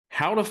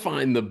How to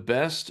find the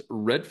best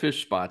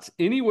redfish spots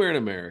anywhere in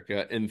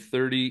America in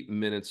 30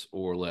 minutes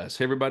or less.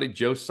 Hey, everybody,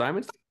 Joe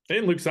Simonds,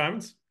 Hey, Luke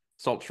Simons.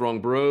 Salt Strong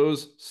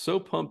Bros. So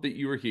pumped that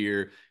you are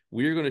here.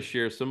 We are going to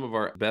share some of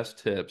our best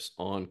tips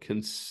on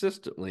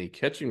consistently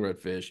catching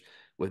redfish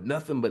with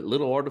nothing but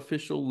little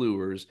artificial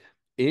lures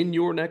in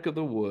your neck of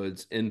the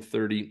woods in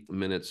 30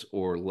 minutes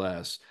or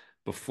less.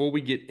 Before we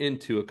get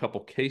into a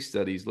couple case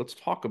studies, let's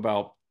talk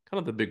about kind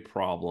of the big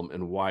problem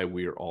and why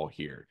we are all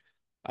here.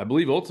 I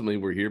believe ultimately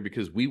we're here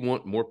because we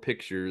want more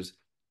pictures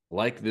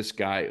like this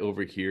guy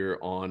over here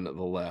on the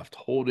left,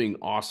 holding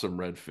awesome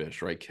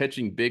redfish, right?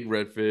 Catching big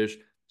redfish,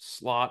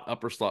 slot,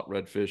 upper slot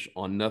redfish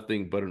on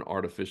nothing but an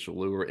artificial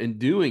lure and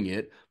doing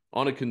it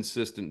on a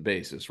consistent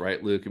basis,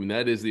 right, Luke? I mean,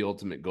 that is the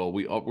ultimate goal.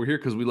 We're here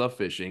because we love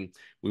fishing.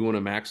 We want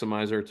to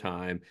maximize our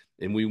time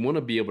and we want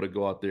to be able to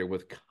go out there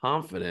with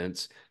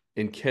confidence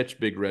and catch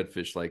big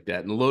redfish like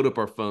that and load up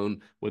our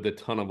phone with a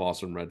ton of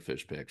awesome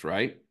redfish pics,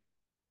 right?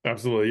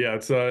 Absolutely. Yeah,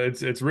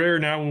 it's rare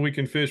now when we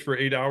can fish for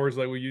 8 hours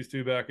like we used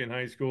to back in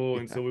high school.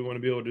 And Yeah. so we want to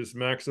be able to just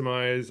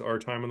maximize our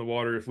time in the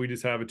water. If we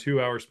just have a 2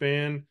 hour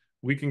span,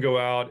 we can go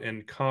out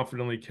and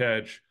confidently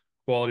catch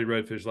quality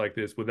redfish like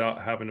this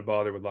without having to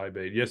bother with live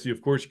bait. Yes,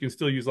 of course you can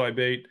still use live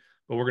bait,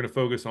 but we're going to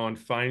focus on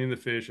finding the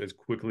fish as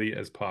quickly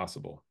as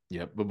possible.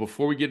 Yeah, but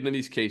before we get into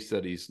these case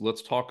studies,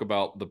 let's talk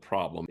about the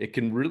problem. It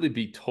can really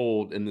be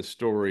told in the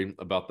story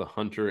about the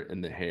hunter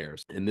and the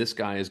hares. And this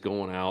guy is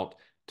going out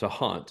to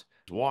hunt.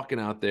 He's walking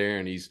out there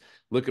and he's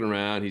looking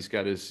around. He's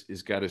got his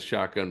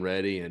shotgun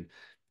ready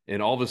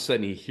and all of a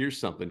sudden he hears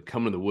something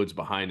coming in the woods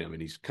behind him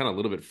and he's kind of a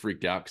little bit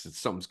freaked out because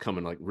something's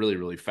coming like really,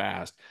 really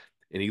fast.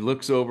 And he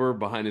looks over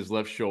behind his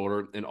left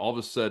shoulder and all of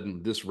a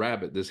sudden this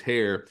rabbit, this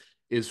hare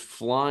is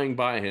flying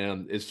by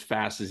him as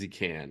fast as he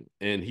can.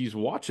 And he's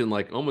watching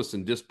like almost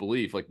in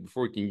disbelief, like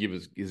before he can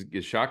give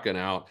his shotgun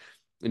out.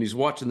 And he's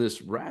watching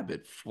this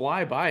rabbit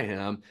fly by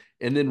him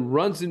and then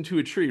runs into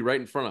a tree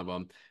right in front of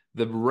him.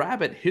 The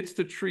rabbit hits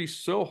the tree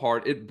so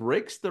hard, it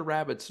breaks the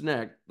rabbit's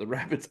neck. The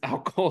rabbit's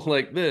out cold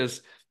like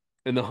this.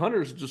 And the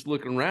hunter's just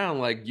looking around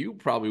like you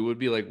probably would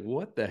be like,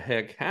 what the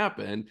heck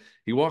happened?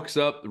 He walks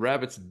up, the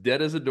rabbit's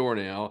dead as a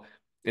doornail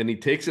and he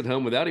takes it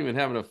home without even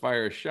having to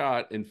fire a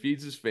shot and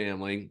feeds his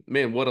family.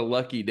 Man, what a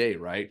lucky day,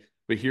 right?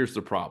 But here's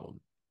the problem.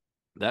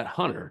 That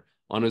hunter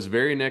on his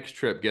very next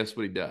trip, guess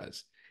what he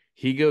does?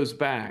 He goes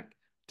back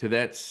to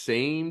that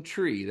same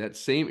tree, that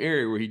same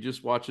area where he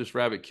just watched this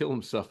rabbit kill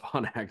himself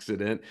on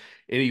accident,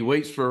 and he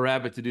waits for a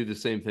rabbit to do the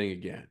same thing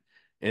again.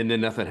 And then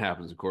nothing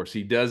happens, of course.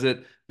 He does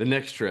it the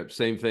next trip,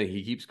 same thing.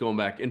 He keeps going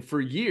back. And for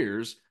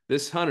years,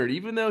 this hunter,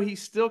 even though he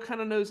still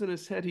kind of knows in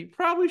his head he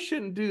probably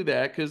shouldn't do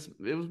that because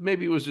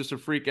maybe it was just a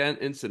freak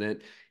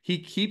incident, he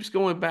keeps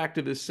going back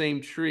to the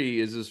same tree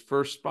as his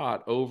first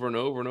spot over and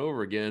over and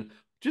over again,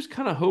 just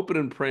kind of hoping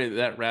and praying that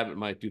that rabbit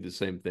might do the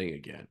same thing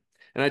again.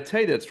 And I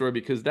tell you that story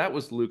because that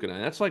was Luke and I.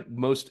 That's like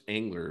most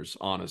anglers,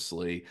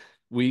 honestly.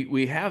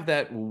 We have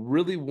that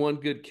really one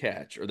good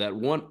catch or that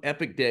one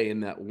epic day in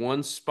that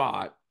one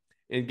spot,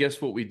 and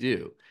guess what we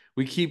do?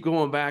 We keep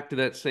going back to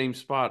that same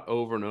spot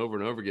over and over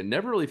and over again,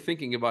 never really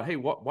thinking about, hey,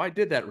 why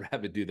did that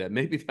rabbit do that?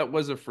 Maybe that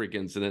was a freak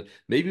incident.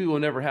 Maybe it will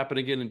never happen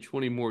again in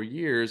 20 more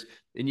years.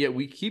 And yet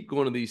we keep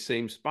going to these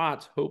same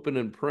spots, hoping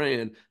and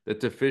praying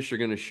that the fish are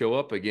going to show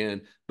up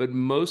again. But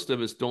most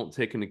of us don't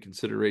take into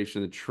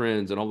consideration the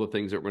trends and all the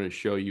things that we're going to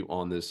show you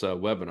on this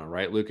webinar,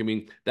 right, Luke? I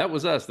mean, that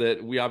was us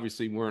that we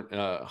obviously weren't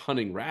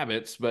hunting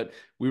rabbits, but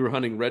we were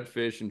hunting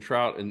redfish and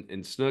trout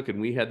and snook. And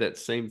we had that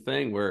same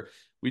thing where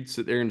we'd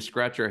sit there and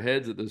scratch our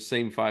heads at those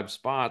same five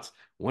spots,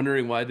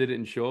 wondering why they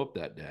didn't show up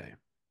that day.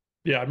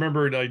 Yeah, I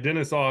remember like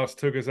Dennis Oss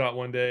took us out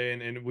one day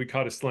and we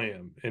caught a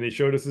slam and he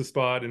showed us a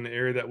spot in the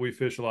area that we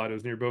fish a lot. It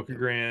was near Boca Yep.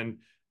 Grande.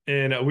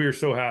 And we were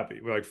so happy.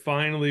 We're like,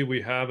 finally,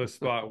 we have a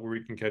spot where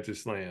we can catch a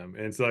slam.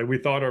 And so like, we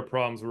thought our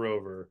problems were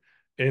over.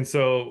 And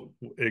so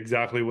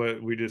exactly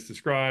what we just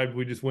described,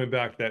 we just went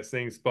back to that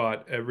same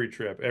spot every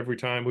trip. Every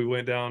time we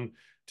went down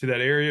to that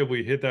area,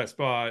 we hit that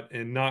spot.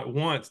 And not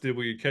once did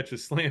we catch a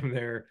slam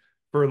there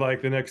for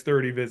like the next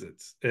 30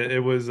 visits.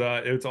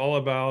 It's all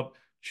about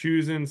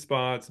choosing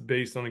spots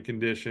based on the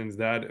conditions.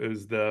 That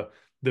is the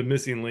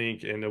missing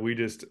link, and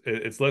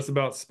it's less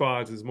about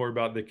spots, it's more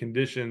about the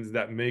conditions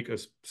that make a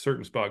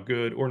certain spot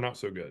good or not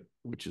so good.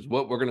 Which is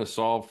what we're going to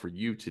solve for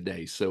you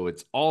today. So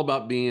it's all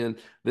about being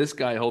this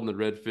guy holding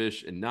the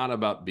redfish and not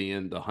about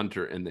being the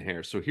hunter and the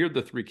hare. So here are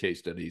the three case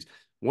studies.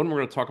 One, we're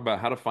going to talk about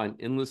how to find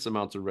endless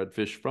amounts of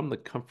redfish from the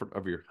comfort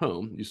of your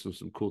home using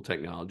some cool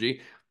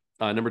technology.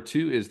 Number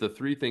two is the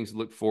three things to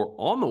look for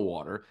on the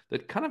water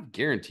that kind of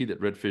guarantee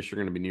that redfish are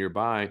going to be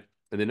nearby.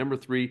 And then number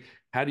three,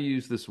 how to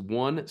use this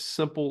one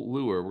simple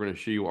lure. We're going to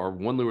show you our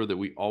one lure that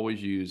we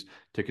always use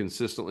to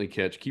consistently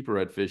catch keeper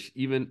redfish,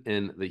 even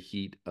in the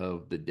heat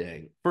of the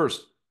day.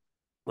 First,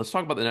 let's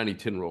talk about the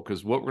 90-10 rule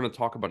because what we're going to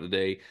talk about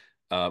today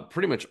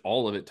pretty much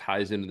all of it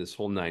ties into this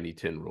whole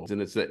 90-10 rule.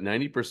 And it's that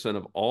 90%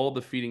 of all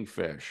the feeding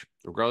fish,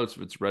 regardless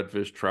if it's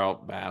redfish,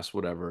 trout, bass,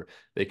 whatever,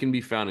 they can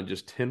be found in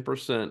just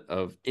 10%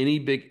 of any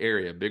big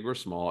area, big or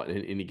small, at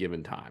any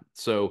given time.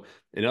 So,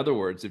 in other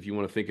words, if you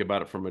want to think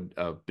about it from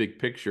a big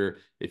picture,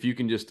 if you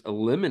can just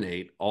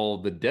eliminate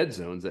all the dead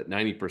zones at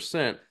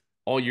 90%,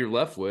 all you're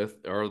left with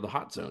are the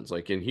hot zones,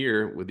 like in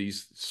here with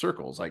these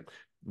circles. Like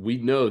we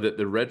know that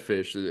the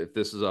redfish, if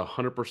this is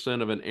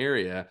 100% of an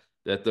area,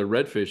 that the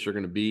redfish are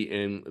going to be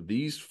in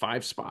these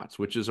 5 spots,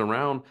 which is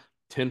around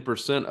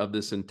 10% of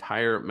this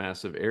entire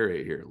massive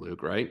area here,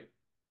 Luke, right?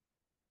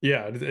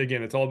 Yeah,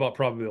 again, it's all about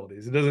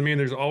probabilities. It doesn't mean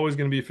there's always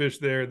going to be fish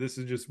there. This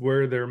is just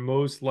where they're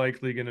most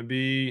likely going to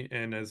be.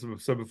 And as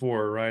I've said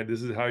before, right,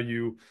 this is how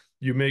you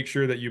make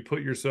sure that you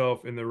put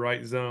yourself in the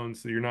right zone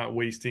so you're not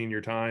wasting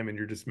your time and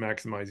you're just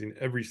maximizing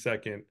every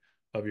second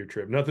of your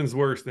trip. Nothing's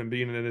worse than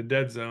being in a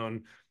dead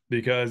zone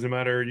because no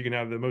matter you can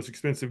have the most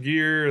expensive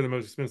gear, the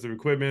most expensive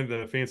equipment,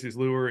 the fanciest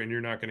lure, and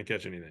you're not going to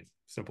catch anything.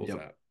 Simple as Yep.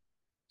 that.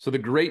 So the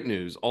great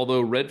news,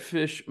 although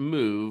redfish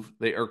move,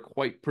 they are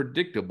quite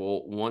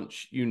predictable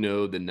once you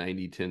know the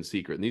 90-10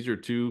 secret. And these are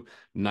 2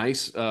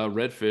 nice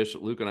redfish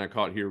that Luke and I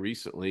caught here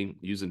recently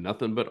using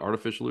nothing but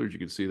artificial lures. You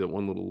can see that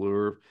one little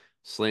lure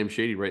slam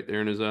shady right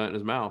there in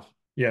his mouth.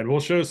 Yeah, and we'll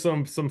show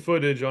some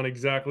footage on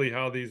exactly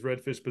how these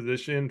redfish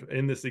positioned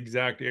in this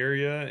exact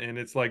area, and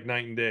it's like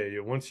night and day.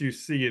 Once you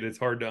see it, it's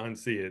hard to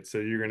unsee it. So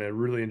you're gonna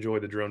really enjoy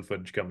the drone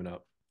footage coming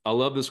up. I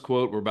love this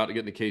quote. We're about to get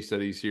into case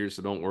studies here,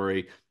 so don't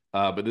worry.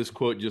 But this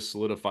quote just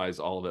solidifies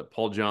all of it.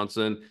 Paul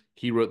Johnson,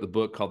 he wrote the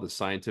book called The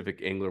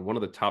Scientific Angler, one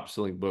of the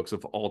top-selling books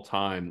of all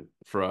time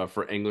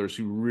for anglers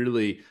who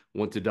really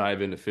want to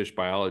dive into fish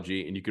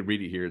biology. And you could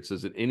read it here. It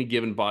says, "In any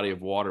given body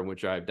of water in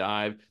which I have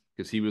dived,"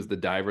 because he was the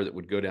diver that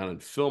would go down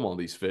and film all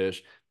these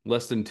fish,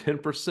 "less than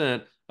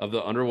 10% of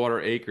the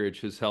underwater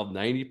acreage has held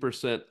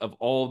 90% of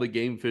all the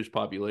game fish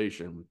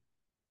population.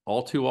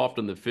 All too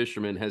often, the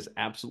fisherman has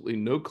absolutely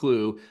no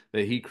clue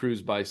that he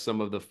cruised by some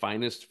of the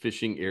finest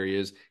fishing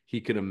areas he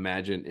could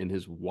imagine in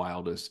his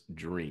wildest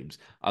dreams."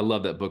 I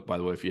love that book, by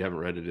the way. If you haven't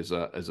read it,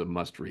 as a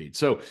must read.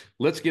 So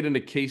let's get into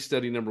case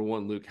study number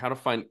 1, Luke. How to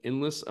find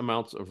endless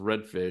amounts of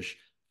redfish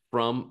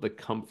from the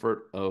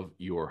comfort of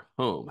your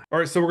home. All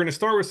right, so we're going to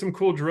start with some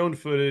cool drone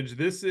footage.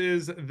 This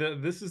is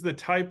the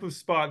type of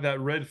spot that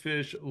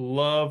redfish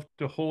love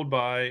to hold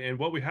by. And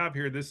what we have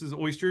here, this is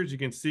oysters. You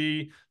can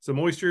see some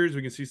oysters.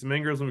 We can see some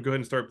mangroves. Let me go ahead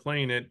and start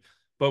playing it.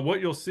 But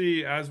what you'll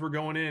see as we're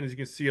going in is you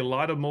can see a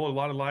lot of mullet, a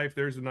lot of life.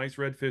 There's a nice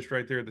redfish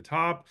right there at the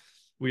top.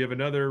 We have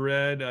another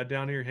red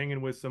down here hanging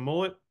with some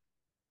mullet.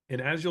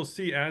 And as you'll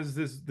see, as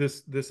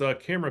this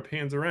camera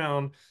pans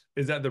around,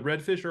 is that the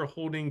redfish are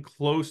holding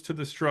close to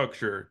the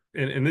structure.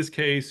 In this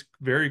case,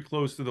 very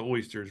close to the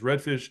oysters.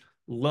 Redfish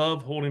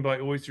love holding by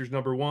oysters.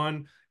 Number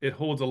one, it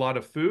holds a lot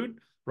of food,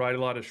 right? A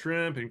lot of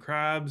shrimp and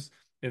crabs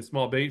and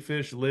small bait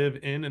fish live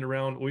in and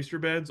around oyster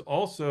beds.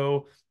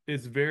 Also,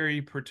 it's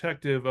very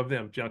protective of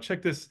them. Now,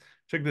 check this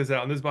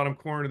out. In this bottom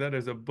corner, that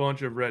is a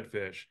bunch of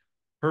redfish.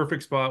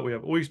 Perfect spot. We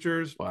have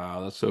oysters.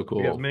 Wow, that's so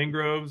We have cool.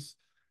 mangroves.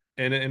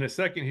 And in a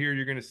second here,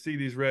 you're going to see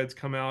these reds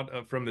come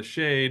out from the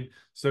shade.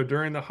 So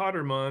during the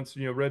hotter months,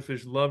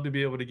 redfish love to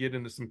be able to get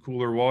into some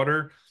cooler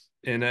water.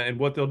 And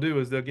what they'll do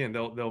is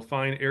they'll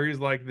find areas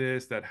like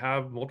this that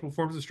have multiple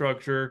forms of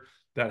structure,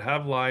 that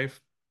have life,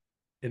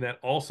 and that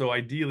also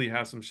ideally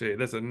have some shade.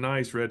 That's a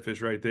nice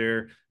redfish right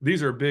there.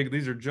 These are big,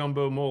 these are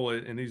jumbo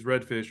mullet, and these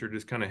redfish are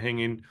just kind of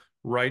hanging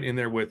right in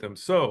there with them.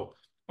 So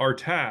our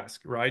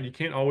task, right? You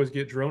can't always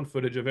get drone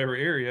footage of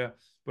every area,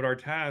 but our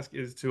task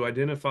is to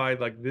identify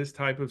like this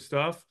type of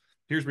stuff.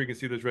 Here's where you can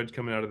see those reds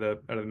coming out of the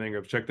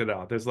mangroves. Check that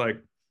out. There's like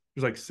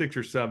 6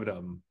 or 7 of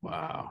them.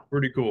 Wow.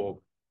 Pretty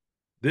cool.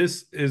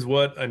 This is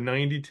what a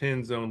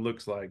 90-10 zone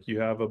looks like. You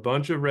have a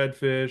bunch of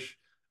redfish,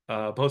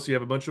 plus you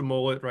have a bunch of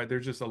mullet, right?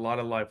 There's just a lot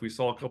of life. We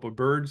saw a couple of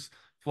birds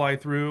fly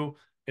through.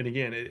 And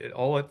again,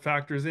 all it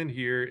factors in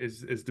here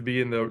is to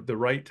be in the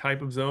right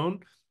type of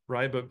zone,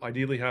 right? But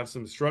ideally have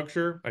some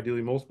structure,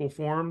 ideally multiple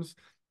forms,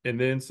 and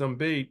then some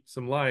bait,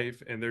 some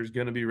life, and there's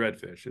going to be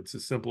redfish. It's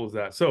as simple as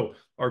that. So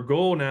our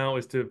goal now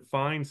is to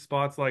find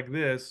spots like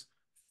this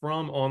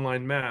from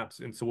online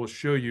maps. And so we'll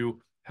show you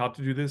how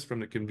to do this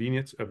from the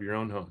convenience of your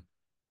own home.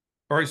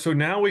 All right, so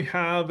now we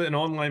have an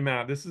online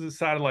map. This is a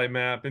satellite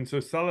map, and so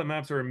satellite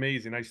maps are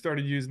amazing. I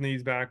started using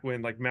these back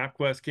when like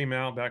MapQuest came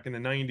out back in the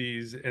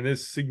 90s, and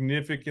this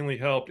significantly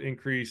helped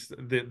increase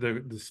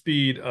the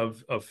speed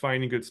of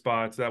finding good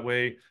spots. That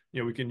way,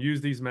 we can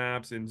use these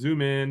maps and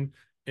zoom in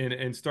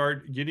and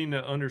start getting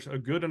a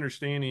good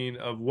understanding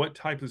of what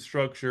type of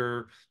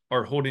structure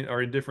are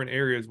in different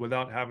areas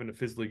without having to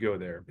physically go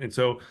there. And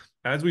so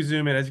as we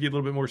zoom in, as you get a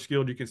little bit more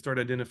skilled, you can start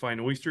identifying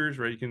oysters,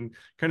 right? You can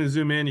kind of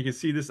zoom in. You can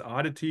see this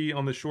oddity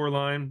on the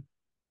shoreline,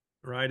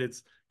 right?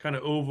 It's kind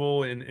of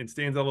oval and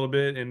stands out a little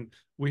bit. And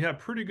we have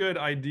pretty good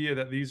idea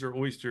that these are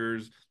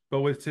oysters.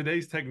 But with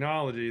today's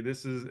technology,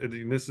 this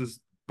is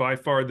by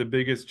far the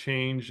biggest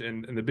change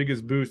and the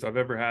biggest boost I've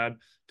ever had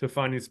to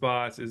finding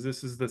spots.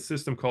 This is the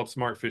system called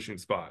Smart Fishing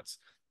Spots.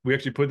 We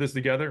actually put this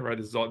together, right?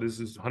 This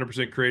is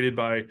 100% created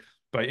by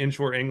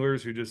inshore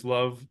anglers who just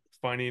love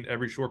finding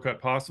every shortcut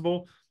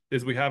possible.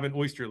 Is we have an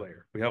oyster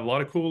layer. We have a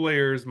lot of cool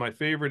layers. My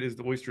favorite is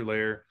the oyster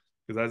layer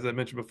because, as I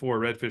mentioned before,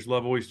 redfish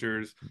love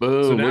oysters. So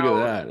Boom, look at now,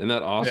 that. Isn't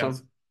that yes.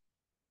 awesome?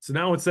 So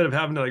now instead of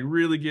having to like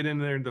really get in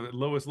there into the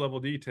lowest level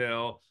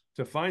detail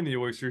to find the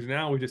oysters,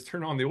 now we just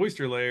turn on the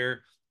oyster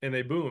layer and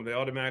they boom, they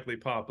automatically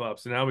pop up.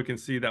 So now we can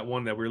see that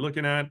one that we're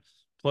looking at,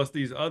 plus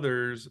these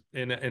others.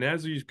 And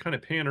as you kind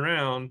of pan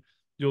around,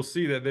 you'll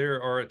see that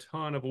there are a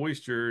ton of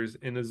oysters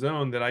in a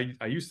zone that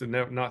I used to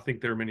not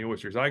think there were many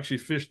oysters. I actually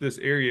fished this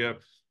area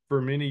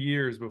for many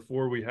years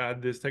before we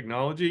had this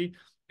technology.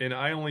 And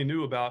I only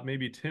knew about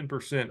maybe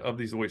 10% of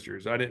these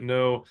oysters. I didn't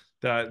know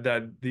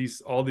that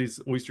these all these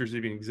oysters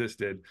even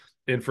existed.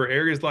 And for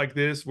areas like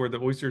this where the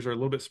oysters are a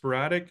little bit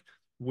sporadic,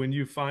 when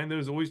you find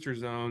those oyster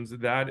zones,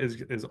 that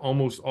is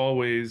almost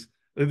always,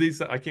 at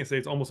least I can't say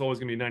it's almost always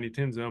going to be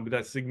 90-10 zone, but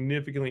that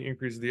significantly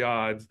increases the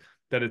odds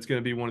that it's going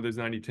to be one of those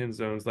 90-10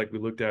 zones like we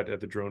looked at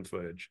the drone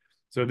footage.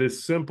 So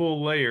this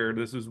simple layer,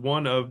 this is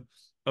one of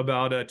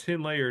about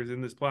 10 layers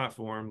in this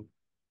platform.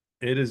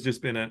 It has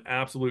just been an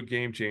absolute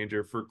game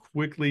changer for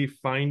quickly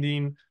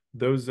finding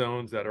those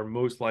zones that are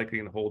most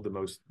likely to hold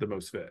the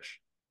most fish.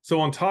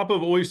 So on top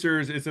of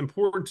oysters, it's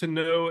important to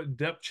know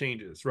depth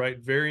changes, right?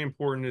 Very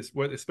important,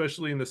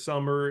 especially in the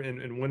summer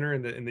and winter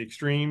and the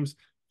extremes.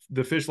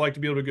 The fish like to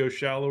be able to go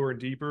shallower and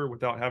deeper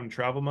without having to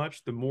travel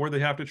much. The more they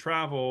have to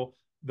travel,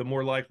 the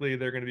more likely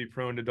they're going to be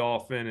prone to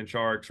dolphin and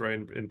sharks, right,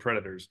 and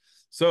predators.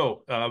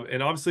 So,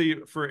 and obviously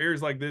for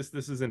areas like this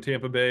is in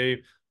Tampa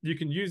Bay. You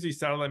can use these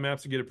satellite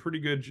maps to get a pretty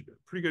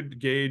good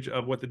gauge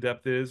of what the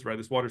depth is, right?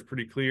 This water's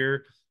pretty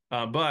clear,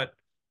 but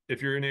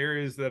if you're in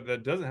areas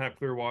that doesn't have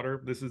clear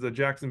water, this is a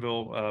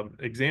Jacksonville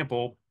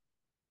example.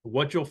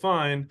 What you'll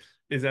find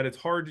is that it's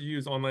hard to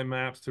use online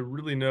maps to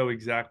really know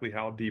exactly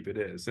how deep it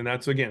is. And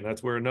that's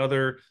where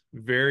another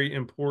very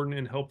important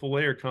and helpful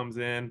layer comes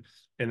in,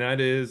 and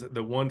that is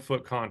the 1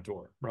 foot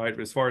contour, right?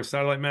 As far as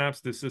satellite maps,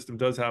 this system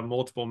does have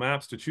multiple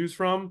maps to choose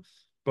from,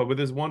 but with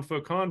this 1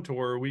 foot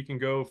contour, we can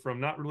go from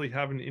not really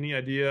having any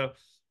idea,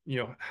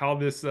 how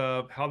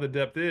the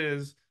depth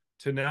is,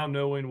 to now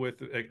knowing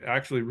with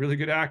actually really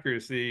good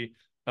accuracy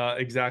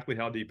exactly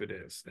how deep it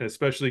is. And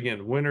especially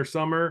again, winter,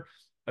 summer,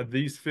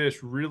 these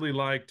fish really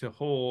like to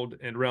hold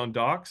and around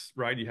docks,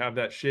 right? You have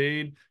that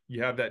shade,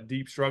 you have that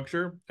deep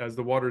structure. As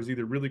the water is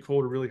either really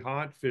cold or really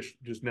hot, fish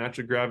just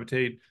naturally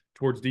gravitate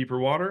towards deeper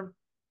water.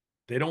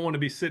 They don't want to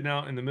be sitting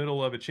out in the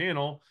middle of a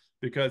channel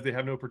because they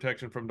have no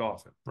protection from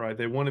dolphin, right?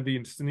 They want to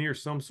be near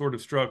some sort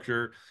of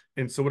structure.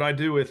 And so what I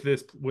do with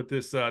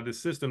this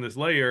system, this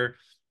layer,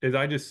 is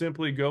I just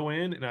simply go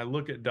in and I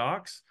look at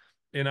docks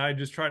and I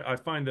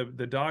find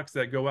the docks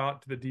that go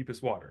out to the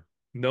deepest water,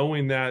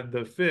 knowing that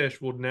the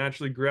fish will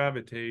naturally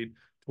gravitate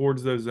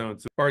towards those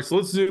zones. All right, so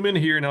let's zoom in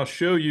here and I'll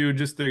show you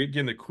just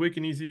again, the quick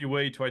and easy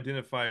way to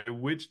identify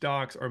which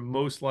docks are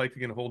most likely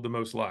going to hold the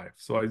most life.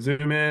 So I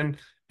zoom in,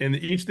 and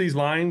each of these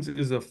lines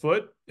is a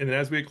foot. And then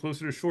as we get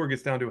closer to shore, it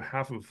gets down to a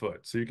half of a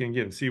foot. So you can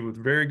again see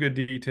with very good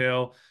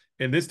detail.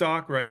 And this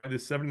dock, right,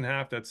 this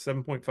 7.5, that's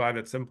 7.5,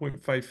 that's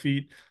 7.5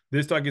 feet.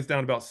 This dock gets down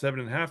to about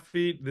 7.5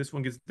 feet. This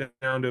one gets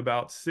down to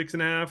about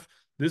 6.5.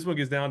 This one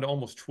gets down to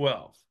almost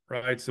 12,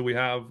 right? So we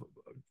have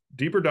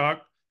deeper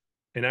dock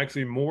and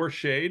actually more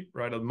shade,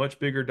 right? A much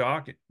bigger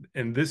dock.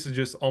 And this is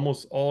just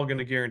almost all going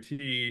to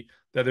guarantee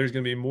that there's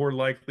going to be more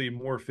likely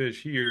more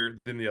fish here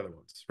than the other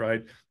ones,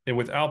 right? And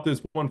without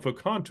this 1 foot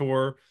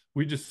contour,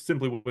 we just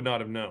simply would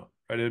not have known,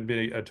 right? It'd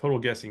be a total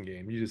guessing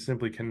game. You just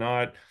simply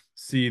cannot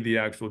see the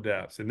actual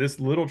depths. And this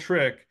little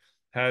trick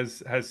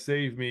has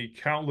saved me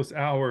countless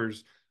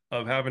hours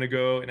of having to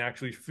go and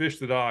actually fish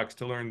the docks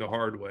to learn the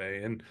hard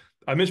way. And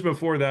I mentioned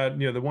before that,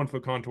 the 1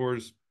 foot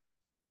contours,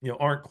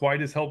 aren't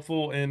quite as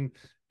helpful in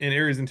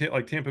areas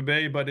like Tampa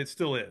Bay, but it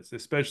still is,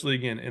 especially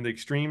again in the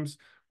extremes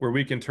where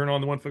we can turn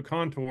on the 1 foot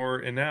contour.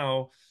 And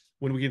now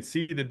when we can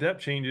see the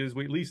depth changes,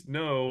 we at least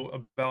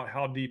know about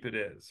how deep it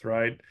is,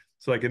 right?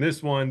 So like in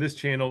this one, this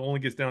channel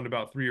only gets down to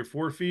about 3 or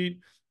 4 feet,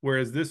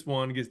 whereas this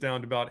one gets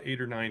down to about 8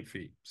 or 9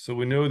 feet. So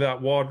we know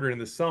that water in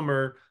the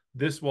summer,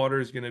 this water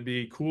is going to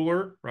be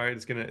cooler, right?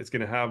 It's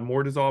gonna have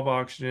more dissolved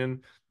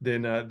oxygen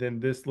than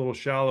this little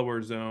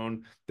shallower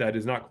zone that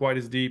is not quite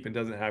as deep and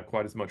doesn't have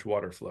quite as much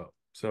water flow.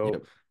 So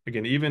Yep.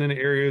 again, even in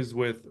areas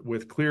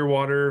with clear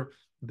water,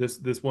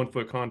 this 1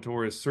 foot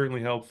contour is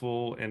certainly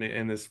helpful.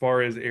 And as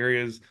far as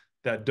areas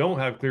that don't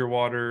have clear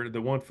water,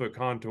 the 1 foot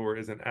contour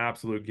is an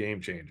absolute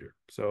game changer.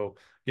 So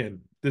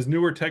again, this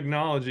newer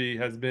technology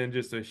has been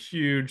just a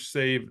huge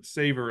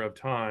saver of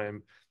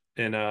time,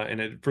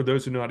 and for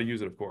those who know how to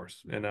use it, of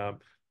course. And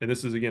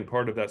this is again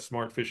part of that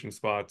Smart Fishing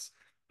Spots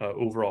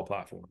overall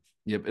platform.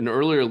 Yep. And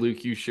earlier,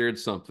 Luke, you shared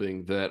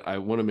something that I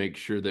want to make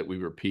sure that we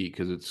repeat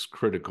because it's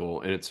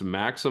critical, and it's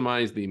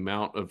maximize the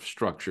amount of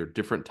structure,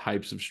 different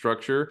types of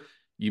structure.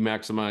 You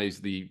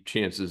maximize the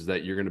chances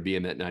that you're going to be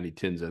in that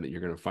 90-10 zone, that you're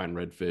going to find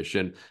redfish.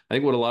 And I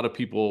think what a lot of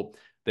people,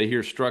 they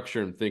hear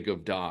structure and think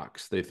of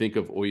docks, they think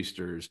of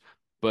oysters.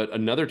 But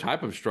another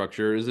type of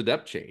structure is a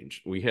depth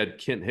change. We had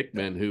Kent Yeah.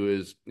 Hickman, who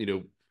is,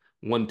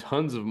 won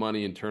tons of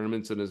money in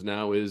tournaments and is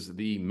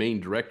the main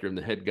director and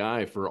the head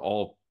guy for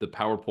all the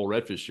Power Pole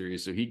Redfish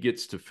series. So he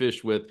gets to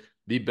fish with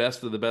the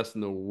best of the best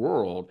in the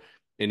world.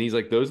 And he's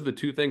like, those are the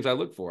two things I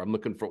look for. I'm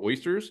looking for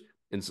oysters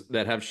and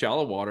that have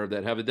shallow water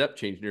that have a depth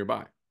change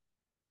nearby.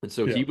 And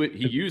so Yeah.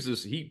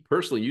 he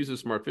personally uses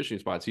Smart Fishing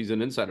Spots. He's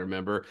an insider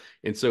member.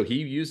 And so he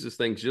uses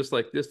things just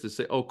like this to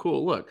say, oh,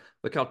 cool, look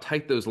how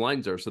tight those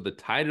lines are. So the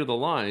tighter the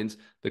lines,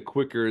 the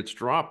quicker it's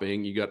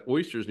dropping. You got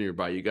oysters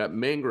nearby, you got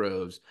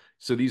mangroves.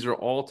 So these are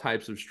all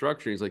types of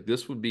structures. Like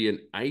this would be an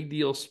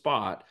ideal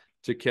spot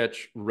to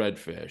catch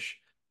redfish.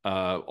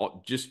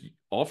 Just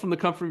all from the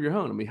comfort of your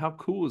home. I mean, how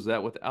cool is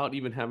that without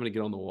even having to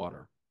get on the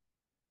water?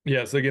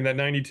 Yeah, so again, that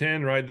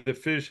 90-10, right? The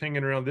fish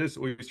hanging around this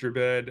oyster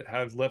bed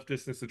have left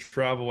distance to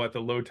travel at the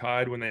low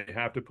tide when they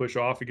have to push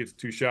off. It gets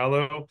too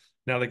shallow.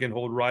 Now they can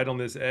hold right on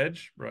this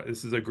edge, right?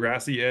 This is a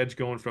grassy edge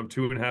going from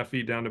 2.5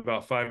 feet down to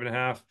about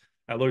 5.5.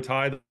 At low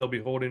tide, they'll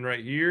be holding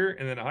right here.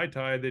 And then at high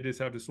tide, they just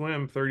have to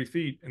swim 30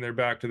 feet and they're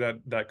back to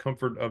that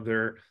comfort of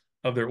their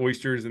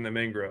oysters and the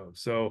mangroves.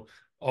 So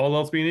all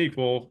else being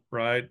equal,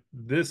 right?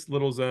 This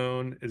little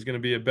zone is going to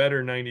be a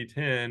better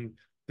 90-10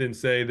 than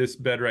say this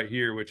bed right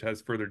here, which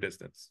has further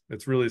distance.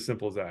 It's really as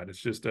simple as that.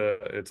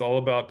 It's all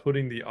about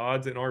putting the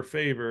odds in our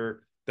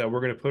favor that we're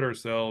going to put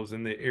ourselves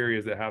in the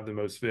areas that have the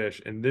most fish.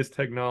 And this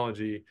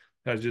technology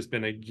has just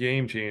been a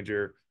game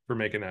changer for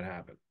making that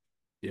happen.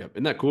 Yeah,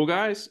 isn't that cool,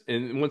 guys?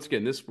 And once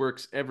again, this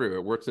works everywhere.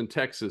 It works in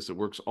Texas. It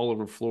works all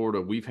over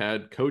Florida. We've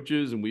had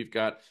coaches and we've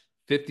got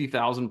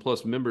 50,000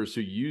 plus members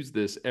who use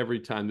this every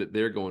time that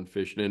they're going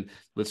fishing. And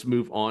let's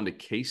move on to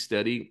case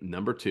study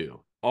number two.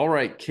 All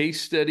right,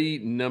 case study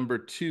number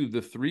two,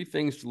 the three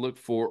things to look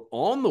for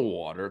on the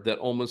water that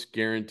almost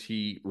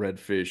guarantee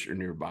redfish are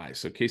nearby.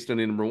 So case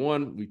study number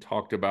one, we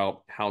talked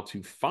about how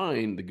to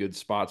find the good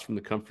spots from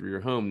the comfort of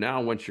your home.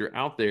 Now, once you're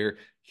out there,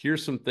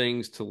 here's some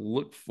things to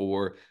look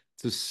for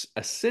to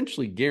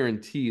essentially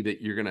guarantee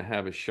that you're going to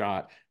have a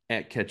shot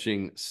at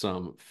catching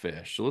some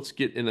fish. So let's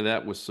get into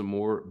that with some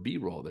more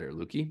B-roll there,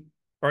 Lukey.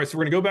 All right, so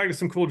we're gonna go back to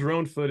some cool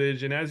drone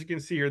footage. And as you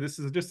can see here, this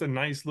is just a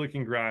nice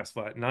looking grass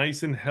flat,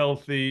 nice and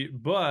healthy,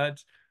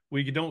 but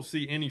we don't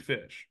see any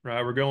fish,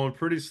 right? We're going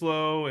pretty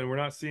slow and we're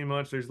not seeing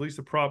much. There's at least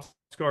a prop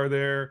scar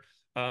there.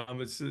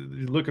 It's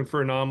looking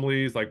for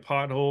anomalies like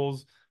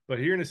potholes. But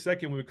here in a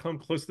second, when we come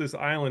close to this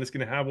island, it's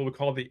gonna have what we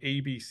call the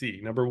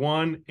ABC. Number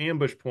one,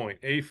 ambush point,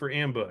 A for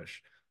ambush.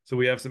 So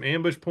we have some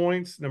ambush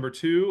points. Number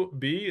two,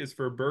 B is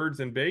for birds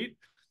and bait.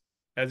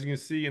 As you can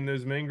see in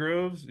those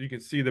mangroves, you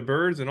can see the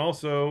birds, and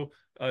also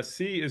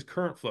C is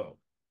current flow.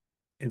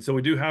 And so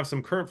we do have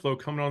some current flow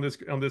coming on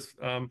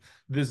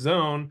this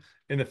zone.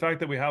 And the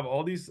fact that we have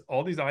all these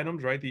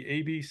items, right? The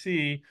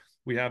ABC,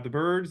 we have the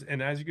birds,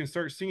 and as you can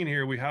start seeing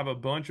here, we have a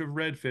bunch of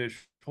redfish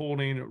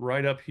holding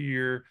right up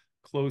here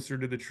closer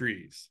to the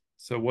trees.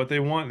 So what they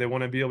want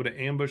to be able to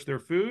ambush their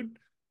food,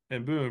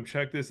 and boom,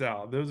 check this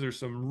out. Those are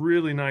some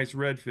really nice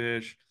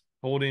redfish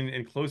holding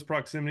in close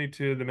proximity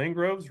to the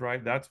mangroves,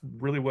 right? That's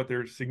really what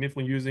they're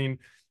significantly using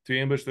to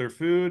ambush their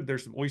food.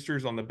 There's some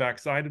oysters on the back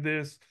side of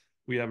this.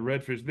 We have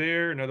redfish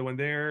there, another one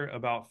there,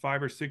 about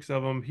 5 or 6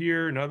 of them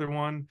here, another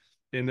one,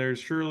 and there's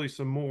surely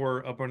some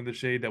more up under the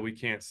shade that we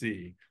can't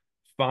see.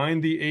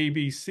 Find the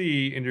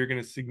ABC, and you're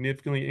going to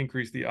significantly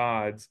increase the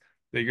odds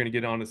that you're going to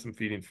get onto some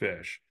feeding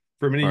fish.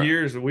 For many All right.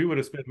 years, we would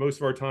have spent most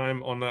of our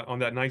time on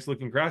that nice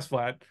looking grass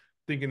flat,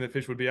 thinking the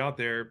fish would be out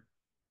there,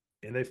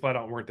 and they flat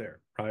out weren't there,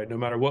 right? No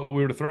matter what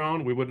we would have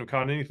thrown, we wouldn't have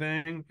caught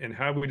anything. And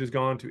had we just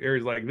gone to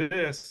areas like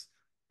this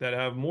that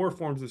have more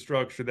forms of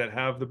structure, that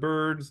have the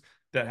birds,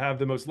 that have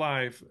the most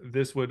life,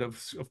 this would have,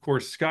 of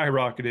course,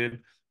 skyrocketed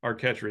our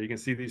catch rate. You can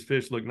see these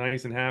fish look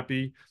nice and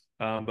happy.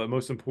 But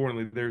most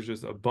importantly, there's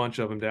just a bunch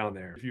of them down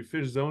there. If you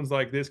fish zones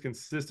like this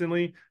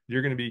consistently,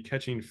 you're going to be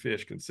catching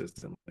fish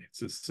consistently.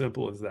 It's as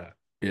simple as that.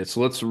 Yeah,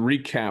 so let's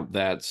recap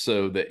that.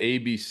 So the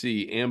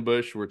ABC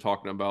ambush, we're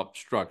talking about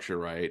structure,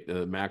 right?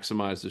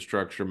 Maximize the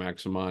structure,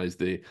 maximize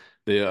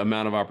the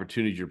amount of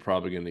opportunities you're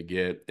probably going to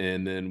get.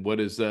 And then what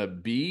is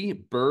B?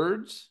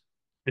 Birds?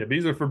 Yeah,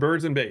 these are for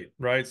birds and bait,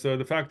 right? So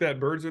the fact that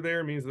birds are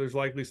there means there's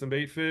likely some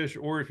bait fish,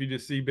 or if you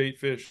just see bait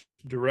fish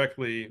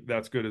directly,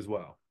 that's good as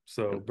well.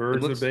 So And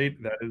birds and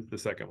bait, that is the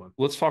second one.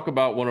 let's talk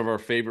about one of our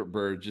favorite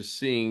birds, just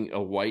seeing a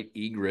white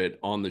egret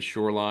on the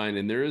shoreline.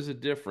 And there is a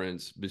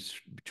difference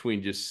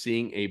between just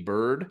seeing a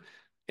bird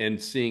and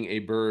seeing a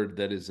bird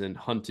that is in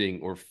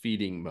hunting or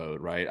feeding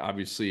mode, right?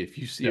 Obviously, if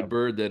you see a Yeah.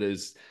 bird that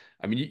is,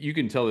 I mean, you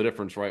can tell the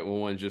difference, right? When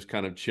one's just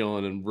kind of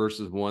chilling and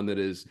versus one that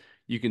is,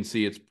 you can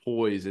see it's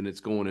poised and it's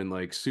going in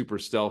like super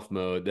stealth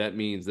mode. That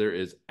means there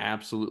is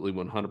absolutely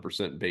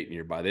 100% bait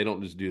nearby. They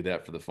don't just do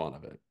that for the fun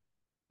of it.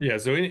 Yeah,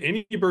 so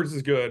any birds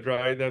is good,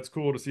 right? That's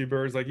cool to see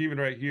birds. Like even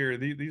right here,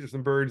 these are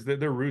some birds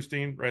that they're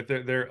roosting, right?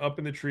 They're up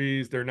in the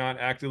trees. They're not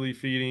actively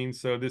feeding.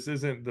 So this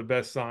isn't the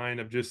best sign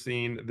of just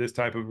seeing this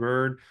type of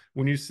bird.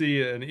 When you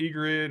see an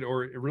egret,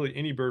 or really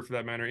any bird for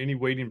that matter, any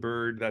wading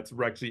bird that's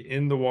actually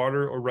in the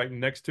water or right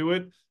next to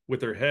it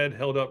with their head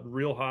held up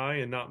real high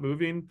and not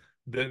moving,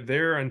 that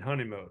they're in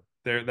honey mode.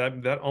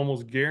 That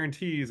almost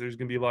guarantees there's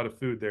going to be a lot of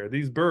food there.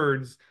 These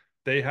birds,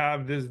 they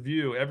have this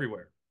view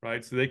everywhere,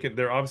 right? So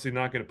they're obviously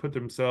not going to put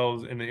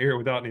themselves in the air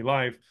without any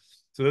life.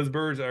 So those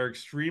birds are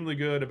extremely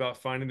good about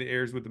finding the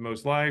areas with the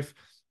most life.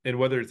 And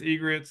whether it's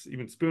egrets,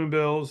 even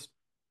spoonbills,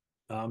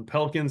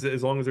 pelicans,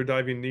 as long as they're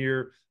diving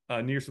near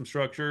some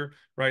structure,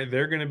 right,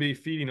 they're going to be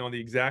feeding on the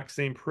exact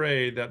same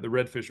prey that the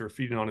redfish are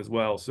feeding on as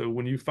well. So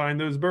when you find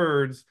those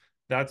birds,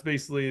 that's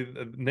basically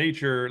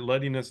nature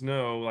letting us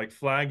know, like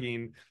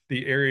flagging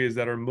the areas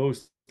that are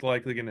most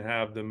likely going to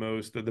have the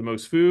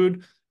most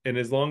food. And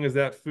as long as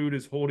that food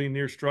is holding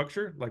near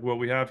structure, like what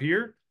we have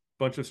here,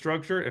 bunch of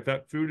structure, if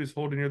that food is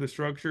holding near the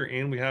structure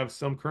and we have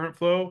some current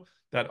flow,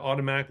 that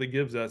automatically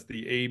gives us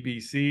the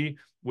ABC,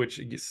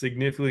 which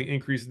significantly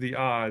increases the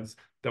odds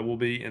that will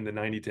be in the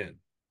 90-10.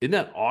 Isn't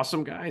that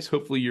awesome, guys?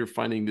 Hopefully, you're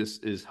finding this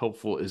as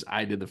helpful as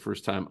I did the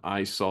first time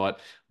I saw it.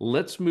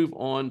 Let's move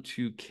on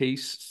to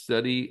case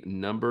study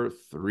number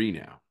 3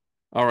 now.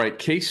 All right,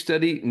 case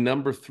study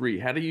number 3,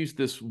 how to use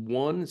this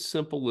one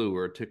simple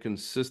lure to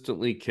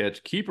consistently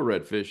keep a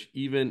redfish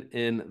even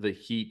in the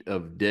heat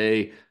of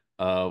day.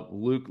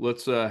 Luke,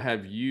 let's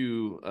have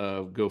you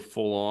go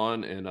full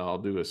on, and I'll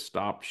do a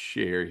stop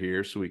share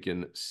here so we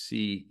can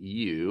see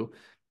you.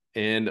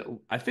 And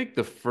I think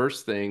the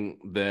first thing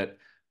that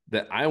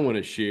I want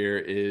to share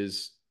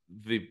is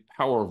the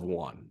power of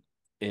one.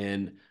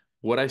 And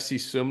what I see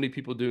so many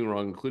people doing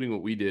wrong, including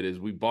what we did, is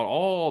we bought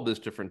all this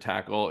different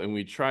tackle and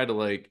we try to,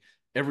 like,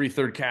 every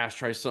third cast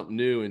try something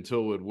new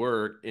until it would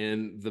work.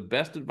 And the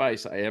best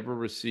advice I ever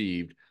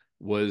received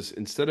was,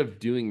 instead of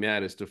doing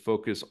that, is to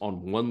focus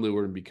on one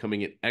lure and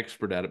becoming an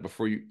expert at it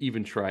before you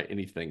even try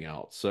anything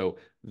else. So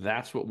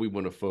that's what we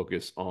want to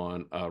focus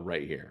on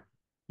right here.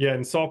 Yeah,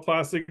 and soft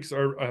plastics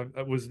are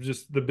was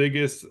just the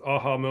biggest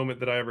aha moment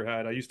that I ever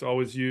had. I used to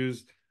always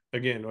use,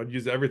 again, I'd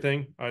use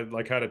everything. I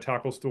like had a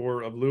tackle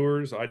store of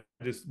lures. I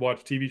just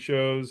watched TV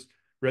shows,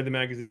 read the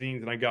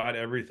magazines, and I got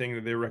everything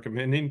that they were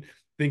recommending,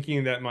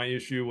 thinking that my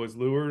issue was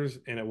lures,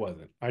 and it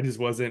wasn't. I just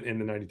wasn't in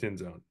the 90-10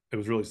 zone. It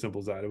was really simple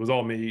as that. It was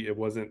all me. It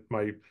wasn't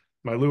my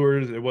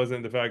lures. It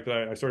wasn't the fact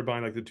that I started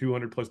buying like the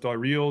 $200+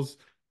 reels.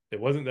 It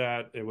wasn't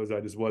that. It was I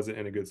just wasn't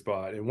in a good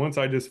spot. And once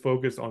I just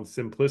focused on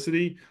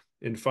simplicity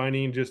in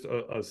finding just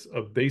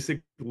a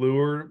basic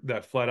lure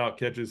that flat out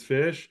catches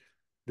fish,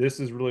 this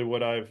is really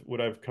what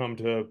I've come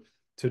to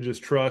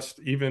just trust.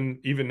 Even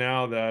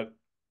now that,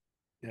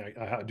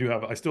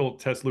 yeah, I still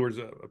test lures.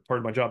 Part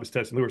of my job is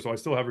testing lures, so I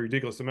still have a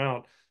ridiculous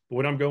amount. But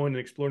when I'm going to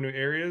explore new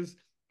areas,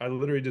 I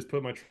literally just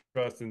put my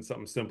trust in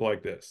something simple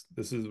like this.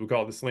 We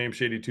call it the Slam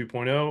Shady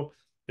 2.0.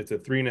 It's a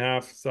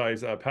 3.5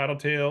 size paddle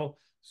tail,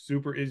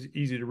 super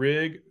easy to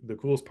rig. The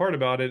coolest part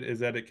about it is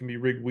that it can be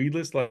rigged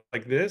weedless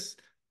like this.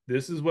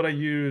 This is what I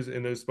use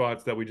in those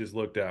spots that we just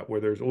looked at,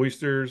 where there's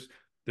oysters,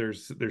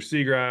 there's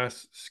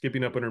seagrass,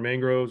 skipping up under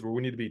mangroves, where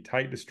we need to be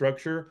tight to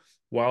structure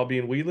while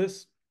being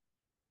weedless.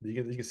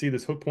 You can see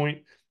this hook point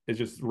is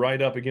just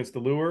right up against the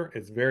lure.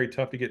 It's very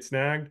tough to get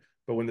snagged,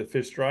 but when the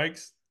fish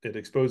strikes, it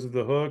exposes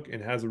the hook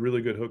and has a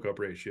really good hookup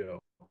ratio.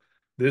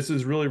 This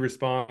is really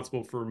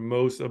responsible for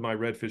most of my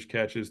redfish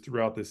catches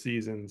throughout the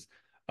seasons.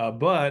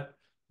 But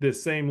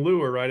this same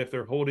lure, right, if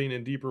they're holding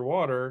in deeper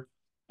water,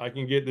 I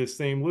can get this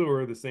same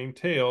lure, the same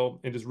tail,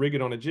 and just rig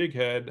it on a jig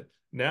head.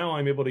 Now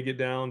I'm able to get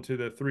down to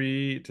the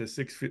 3 to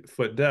 6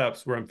 foot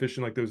depths where I'm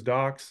fishing like those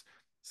docks.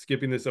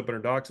 Skipping this up under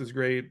docks is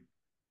great.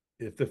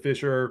 If the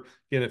fish are,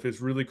 again, if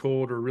it's really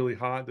cold or really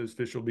hot, those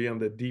fish will be on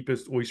the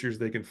deepest oysters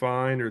they can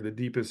find or the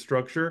deepest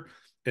structure.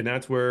 And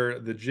that's where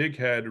the jig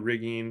head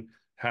rigging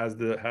has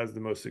the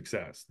most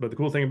success. But the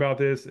cool thing about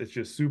this, it's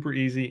just super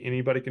easy.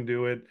 Anybody can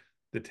do it.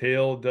 The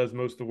tail does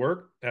most of the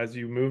work. As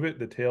you move it,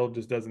 the tail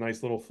just does a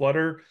nice little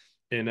flutter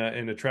and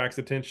attracts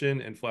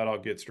attention and flat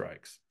out get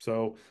strikes.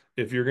 So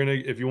if you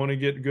want to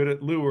get good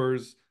at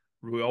lures,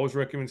 we always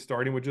recommend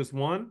starting with just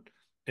one.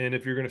 And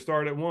if you're going to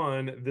start at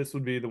one, this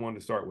would be the one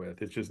to start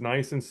with. It's just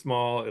nice and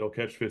small. It'll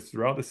catch fish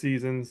throughout the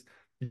seasons.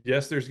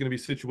 Yes, there's going to be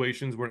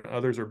situations where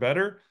others are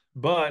better,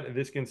 but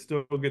this can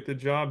still get the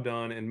job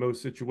done in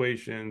most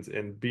situations,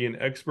 and be an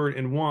expert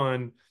in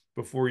one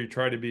before you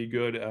try to be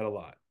good at a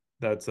lot.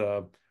 That's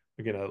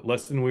again a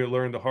lesson we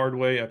learned the hard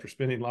way after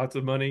spending lots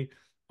of money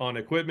on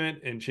equipment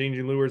and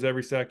changing lures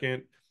every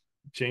second.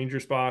 Change your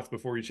spots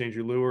before you change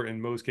your lure.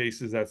 In most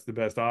cases, that's the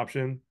best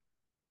option.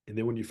 And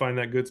then when you find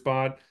that good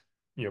spot,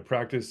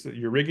 practice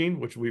your rigging,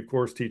 which we of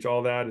course teach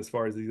all that as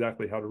far as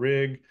exactly how to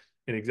rig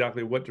and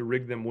exactly what to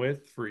rig them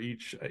with for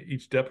each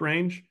depth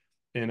range.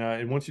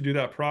 And once you do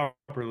that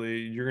properly,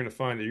 you're going to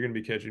find that you're going to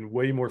be catching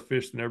way more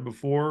fish than ever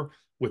before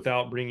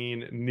without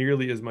bringing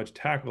nearly as much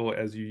tackle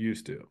as you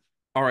used to.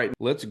 All right,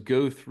 let's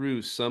go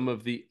through some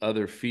of the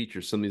other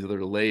features, some of these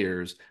other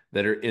layers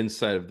that are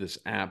inside of this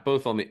app,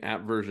 both on the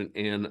app version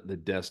and the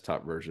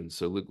desktop version.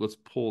 So Luke, let's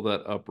pull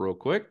that up real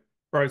quick.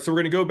 All right, so we're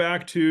going to go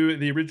back to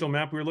the original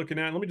map we were looking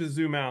at. Let me just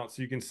zoom out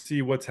so you can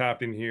see what's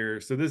happening here.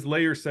 So this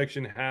layer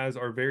section has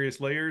our various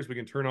layers. We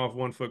can turn off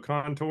 1 foot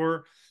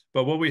contour.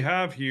 But what we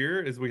have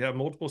here is we have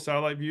multiple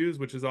satellite views,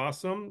 which is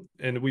awesome.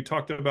 And we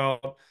talked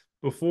about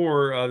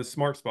before, the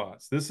smart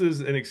spots. This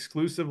is an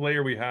exclusive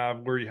layer we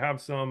have where you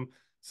have some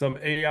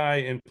AI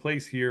in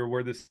place here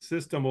where the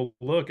system will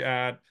look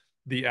at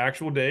the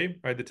actual day,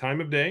 right, the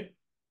time of day,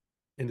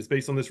 and it's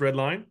based on this red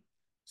line.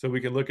 So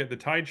we can look at the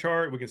tide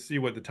chart, we can see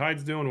what the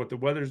tide's doing, what the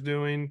weather's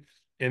doing,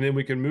 and then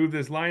we can move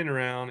this line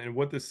around, and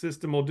what the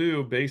system will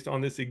do based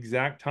on this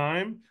exact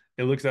time.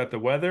 It looks at the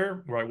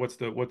weather, right? What's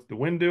the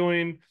wind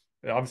doing?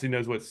 It obviously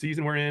knows what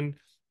season we're in,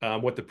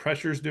 what the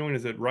pressure is doing.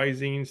 Is it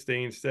rising,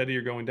 staying steady,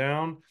 or going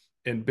down?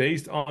 And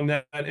based on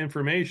that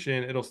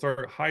information, it'll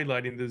start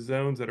highlighting the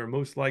zones that are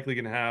most likely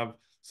going to have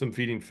some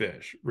feeding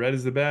fish. Red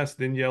is the best,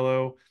 then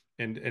yellow,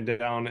 and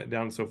down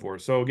and so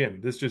forth. So again,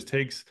 this just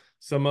takes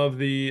some of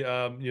the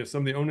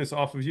some of the onus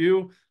off of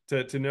you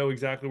to know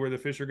exactly where the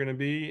fish are going to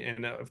be.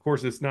 And of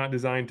course, it's not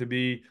designed to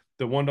be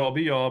the one all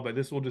be all, but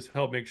this will just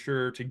help make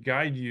sure to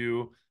guide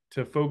you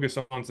to focus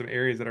on some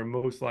areas that are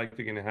most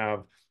likely going to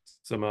have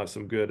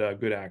some good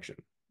action.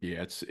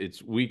 Yeah,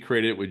 it's we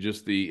created it with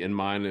just the in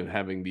mind of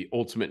having the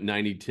ultimate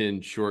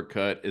 90-10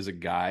 shortcut as a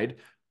guide.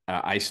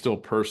 I still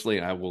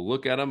personally I will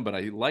look at them, but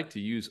I like to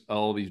use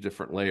all these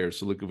different layers.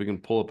 So look if we can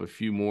pull up a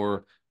few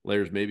more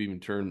layers, maybe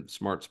even turn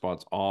smart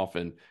spots off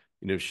and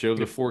show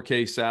the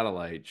 4K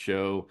satellite,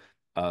 show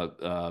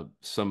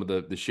some of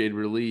the shade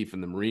relief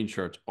and the marine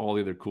charts, all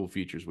the other cool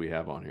features we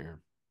have on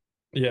here.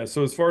 Yeah,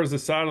 so as far as the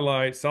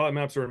satellite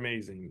maps are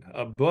amazing,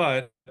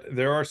 but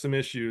there are some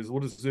issues.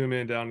 We'll just zoom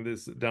in down to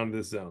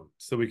this zone,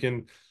 so we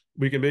can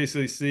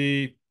basically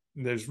see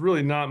there's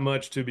really not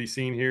much to be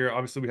seen here.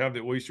 Obviously, we have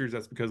the oysters.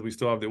 That's because we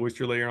still have the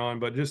oyster layer on,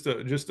 but just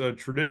a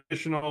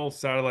traditional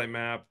satellite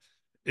map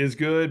is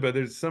good. But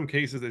there's some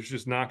cases there's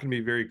just not going to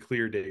be very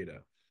clear data.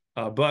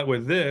 But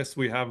with this,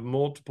 we have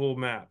multiple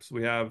maps.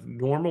 We have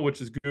normal,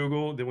 which is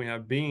Google. Then we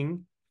have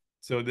Bing,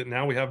 so that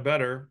now we have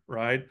better,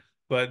 right?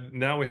 But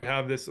now we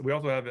have this, we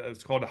also have,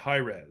 it's called a high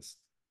res.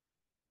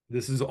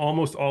 This is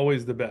almost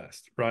always the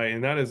best, right?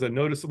 And that is a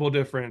noticeable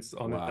difference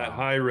on that Wow.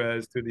 high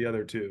res to the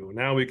other two.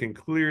 Now we can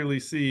clearly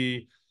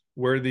see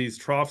where these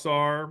troughs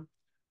are.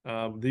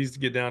 These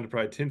get down to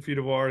probably 10 feet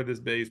of water. This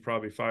bay is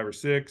probably 5 or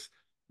 6.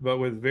 But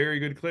with very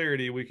good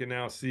clarity, we can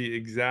now see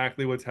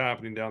exactly what's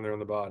happening down there on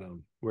the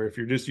bottom. Where if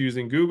you're just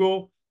using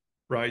Google,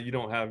 right, you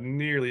don't have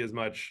nearly as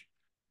much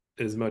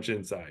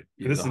insight.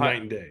 Yeah, And this is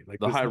night and day. Like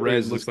the this high literally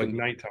res looks like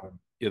nighttime.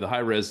 yeah, the high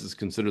res is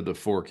considered the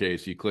 4K.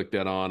 So you click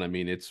that on. I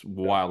mean, it's Yeah.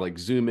 wild. Like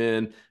zoom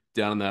in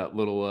down that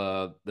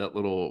little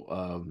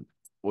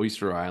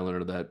oyster island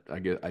or that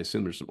I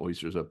assume there's some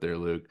oysters up there,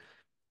 Luke.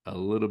 A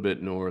little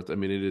bit north. I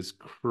mean, it is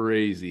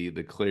crazy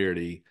the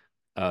clarity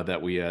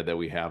that we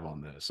have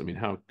on this. I mean,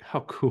 how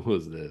cool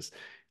is this?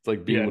 It's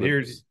like being Yeah, able and to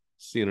here's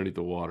see underneath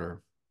the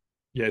water.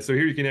 yeah, so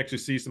here you can actually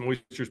see some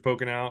oysters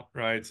poking out,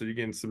 right? So you're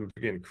getting some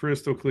again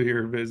crystal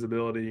clear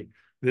visibility.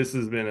 This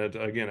has been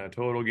again a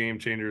total game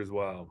changer as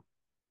well.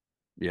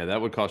 Yeah,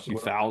 that would cost you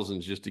Well,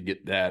 thousands just to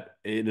get that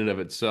in and of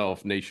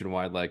itself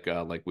nationwide, like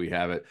we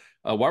have it.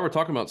 While we're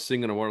talking about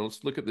seeing underwater,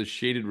 let's look at the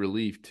shaded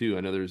relief too.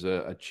 I know there's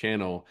a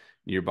channel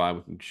nearby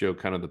we can show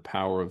kind of the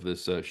power of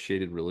this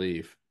shaded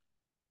relief.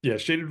 yeah,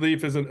 shaded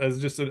relief is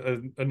just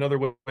another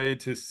way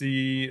to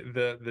see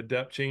the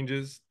depth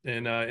changes,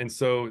 and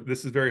so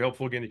this is very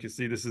helpful. Again, you can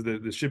see this is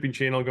the shipping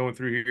channel going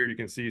through here. You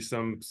can see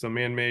some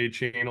man-made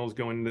channels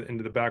going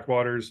into the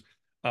backwaters.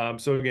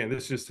 So again,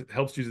 this just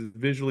helps you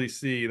visually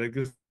see like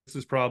this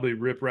is probably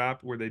riprap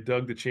where they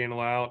dug the channel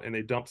out and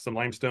they dumped some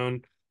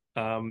limestone.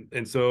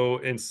 And so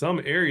in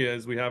some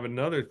areas we have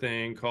another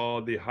thing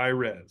called the high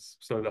res.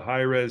 So the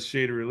high res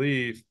shaded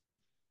relief,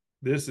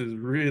 this is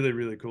really,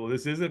 really cool.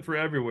 This isn't for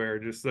everywhere,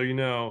 just so you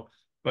know,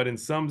 but in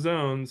some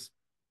zones,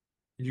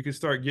 you can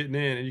start getting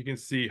in and you can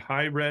see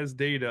high res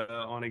data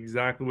on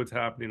exactly what's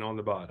happening on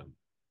the bottom.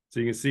 So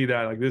you can see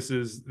that like this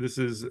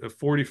is a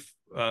 40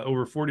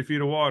 over 40 feet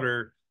of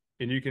water,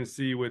 and you can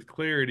see with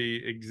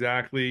clarity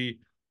exactly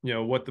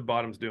what the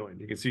bottom's doing.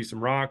 You can see some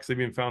rocks. They've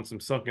even found some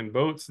sunken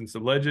boats and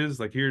some ledges.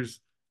 Like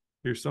here's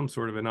some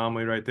sort of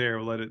anomaly right there.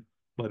 We'll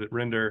let it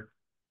render.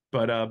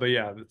 But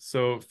yeah,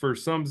 so for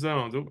some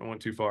zones, oh, I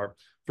went too far.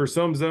 For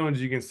some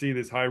zones, you can see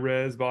this high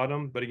res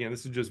bottom, but again,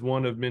 this is just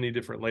one of many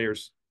different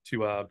layers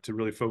to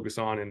really focus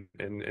on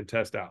and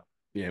test out.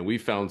 Yeah, we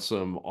found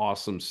some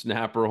awesome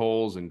snapper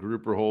holes and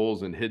grouper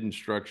holes and hidden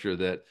structure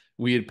that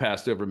we had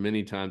passed over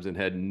many times and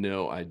had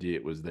no idea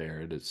it was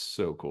there. It is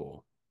so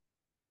cool.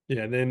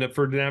 Yeah, and then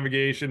for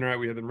navigation, right,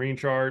 we have the marine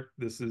chart.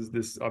 This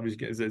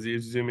obviously as you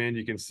zoom in,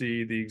 you can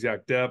see the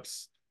exact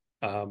depths.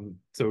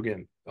 So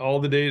again, all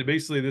the data,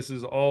 basically this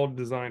is all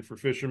designed for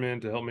fishermen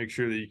to help make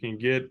sure that you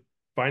can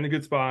find the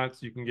good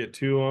spots, you can get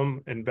to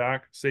them and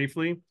back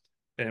safely.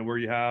 And where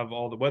you have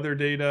all the weather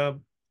data,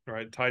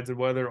 right, tides and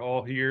weather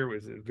all here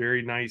was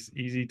very nice,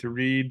 easy to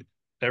read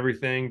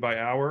everything by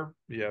hour.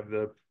 You have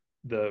the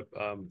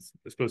it's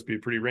supposed to be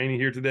pretty rainy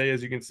here today,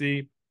 as you can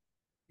see,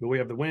 but we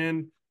have the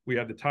wind, we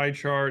have the tide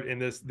chart,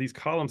 and these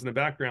columns in the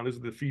background, those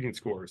are the feeding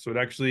scores. So it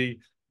actually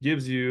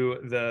gives you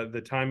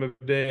the time of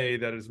day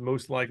that is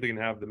most likely going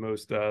to have the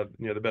most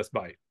the best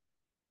bite.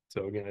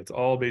 So again, it's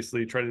all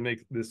basically trying to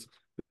make this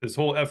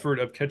whole effort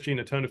of catching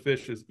a ton of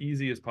fish as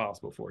easy as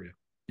possible for you.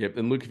 Yep.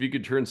 And Luke, if you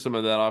could turn some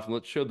of that off and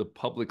let's show the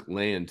public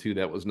land too.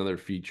 That was another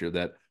feature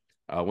that,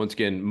 once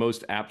again,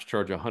 most apps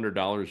charge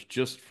 $100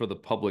 just for the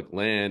public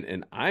land.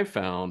 And I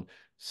found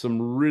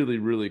some really,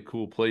 really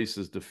cool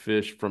places to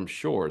fish from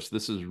shore. So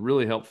this is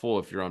really helpful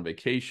if you're on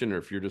vacation or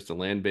if you're just a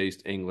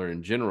land-based angler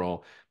in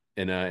general.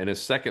 And in a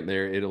second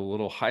there,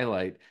 it'll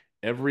highlight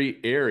every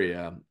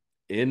area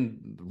in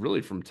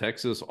really from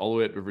Texas all the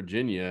way up to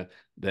Virginia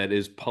that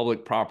is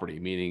public property,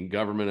 meaning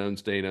government owned,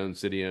 state owned,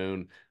 city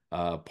owned,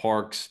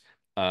 parks.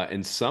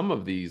 And some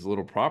of these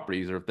little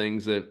properties are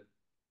things that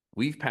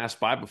we've passed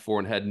by before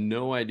and had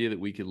no idea that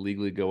we could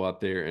legally go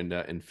out there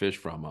and fish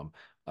from them.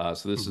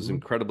 So this is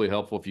incredibly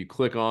helpful. If you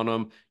click on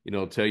them,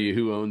 it'll tell you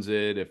who owns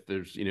it, if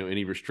there's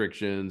any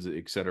restrictions,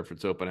 et cetera, if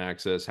it's open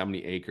access, how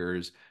many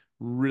acres.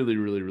 Really,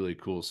 really, really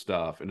cool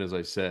stuff. And as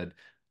I said,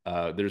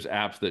 there's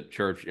apps that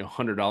charge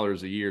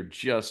 $100 a year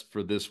just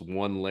for this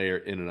one layer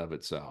in and of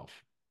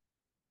itself.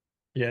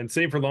 Yeah, and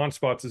same for launch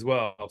spots as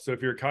well. So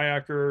if you're a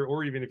kayaker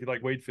or even if you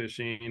like wade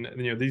fishing,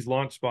 these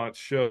launch spots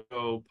show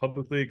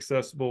publicly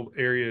accessible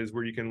areas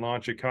where you can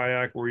launch a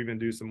kayak or even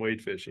do some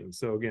wade fishing.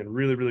 So again,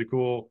 really, really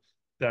cool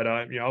that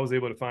I was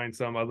able to find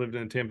some. I lived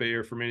in the Tampa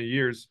area for many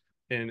years,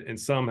 and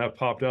some have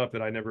popped up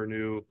that I never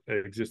knew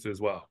existed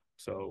as well.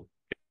 So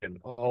and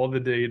all the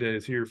data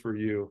is here for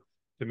you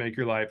to make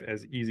your life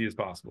as easy as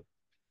possible.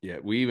 Yeah,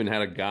 we even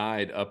had a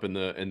guide up in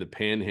the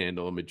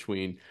panhandle in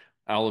between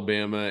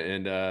Alabama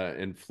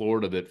and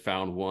Florida that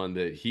found one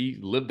that he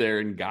lived there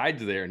and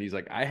guides there, and he's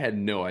like, I had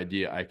no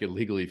idea I could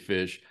legally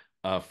fish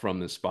from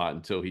this spot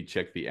until he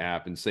checked the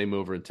app. And same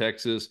over in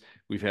Texas,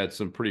 we've had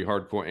some pretty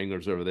hardcore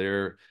anglers over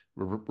there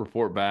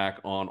report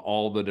back on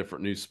all the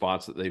different new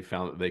spots that they've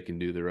found that they can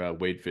do their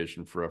wade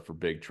fishing for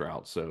big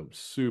trout. So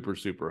super,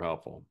 super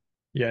helpful.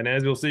 Yeah, and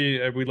as you'll see,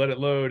 we let it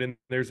load, and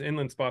there's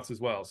inland spots as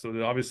well.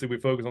 So obviously, we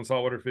focus on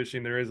saltwater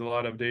fishing. There is a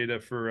lot of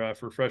data for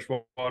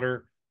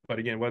freshwater, but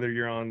again, whether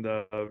you're on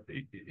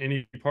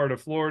any part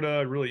of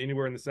Florida, really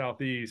anywhere in the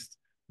southeast,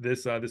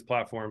 this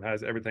platform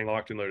has everything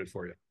locked and loaded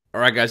for you.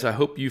 All right, guys, I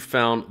hope you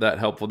found that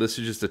helpful. This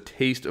is just a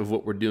taste of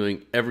what we're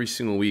doing every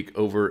single week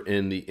over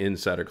in the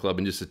Insider Club,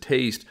 and just a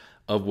taste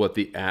of what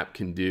the app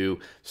can do.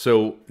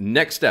 So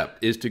next step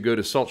is to go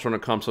to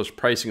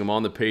saltshore.com/pricing. I'm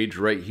on the page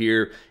right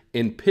here,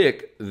 and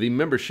pick the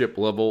membership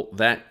level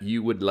that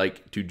you would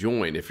like to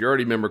join. If you're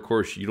already a member, of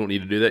course, you don't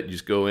need to do that. You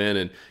just go in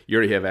and you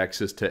already have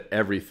access to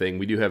everything.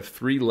 We do have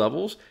 3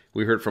 levels.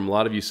 We heard from a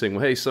lot of you saying,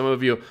 well, hey, some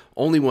of you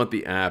only want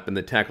the app and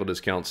the tackle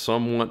discount.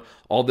 Some want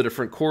all the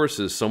different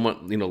courses. Some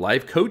want,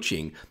 live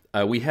coaching.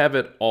 We have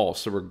it all.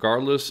 So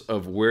regardless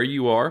of where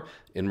you are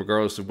and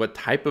regardless of what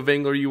type of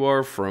angler you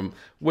are, from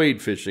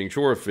wade fishing,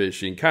 shore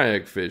fishing,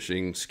 kayak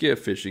fishing, skiff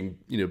fishing,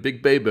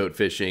 big bay boat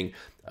fishing,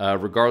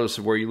 regardless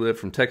of where you live,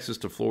 from Texas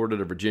to Florida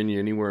to Virginia,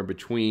 anywhere in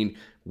between,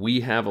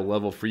 we have a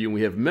level for you. And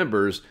we have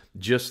members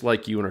just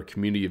like you in our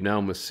community of now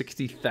almost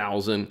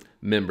 60,000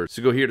 members.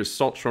 So go here to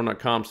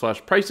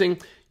saltshore.com/pricing.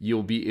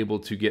 You'll be able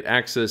to get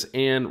access.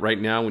 And right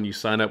now, when you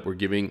sign up, we're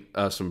giving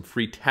some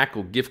free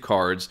tackle gift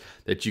cards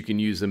that you can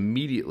use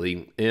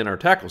immediately in our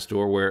tackle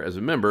store, where as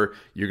a member,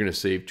 you're going to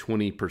save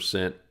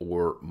 20%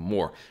 or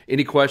more.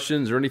 Any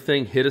questions or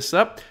anything, hit us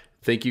up.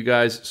 Thank you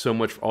guys so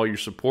much for all your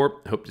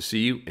support. Hope to see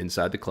you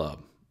inside the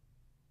club.